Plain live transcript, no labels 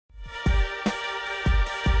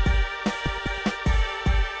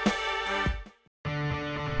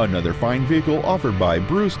Another fine vehicle offered by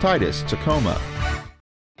Bruce Titus Tacoma.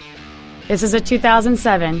 This is a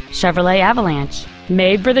 2007 Chevrolet Avalanche,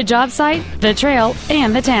 made for the job site, the trail,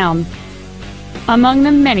 and the town. Among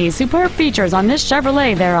the many superb features on this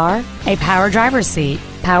Chevrolet there are a power driver's seat,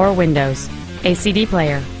 power windows, a CD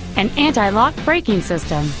player, an anti-lock braking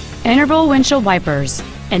system, interval windshield wipers,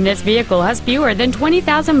 and this vehicle has fewer than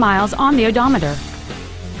 20,000 miles on the odometer.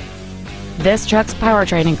 This truck's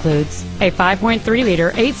powertrain includes a 5.3-liter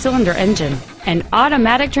 8-cylinder engine, an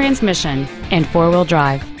automatic transmission, and 4-wheel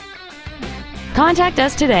drive. Contact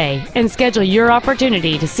us today and schedule your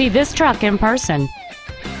opportunity to see this truck in person.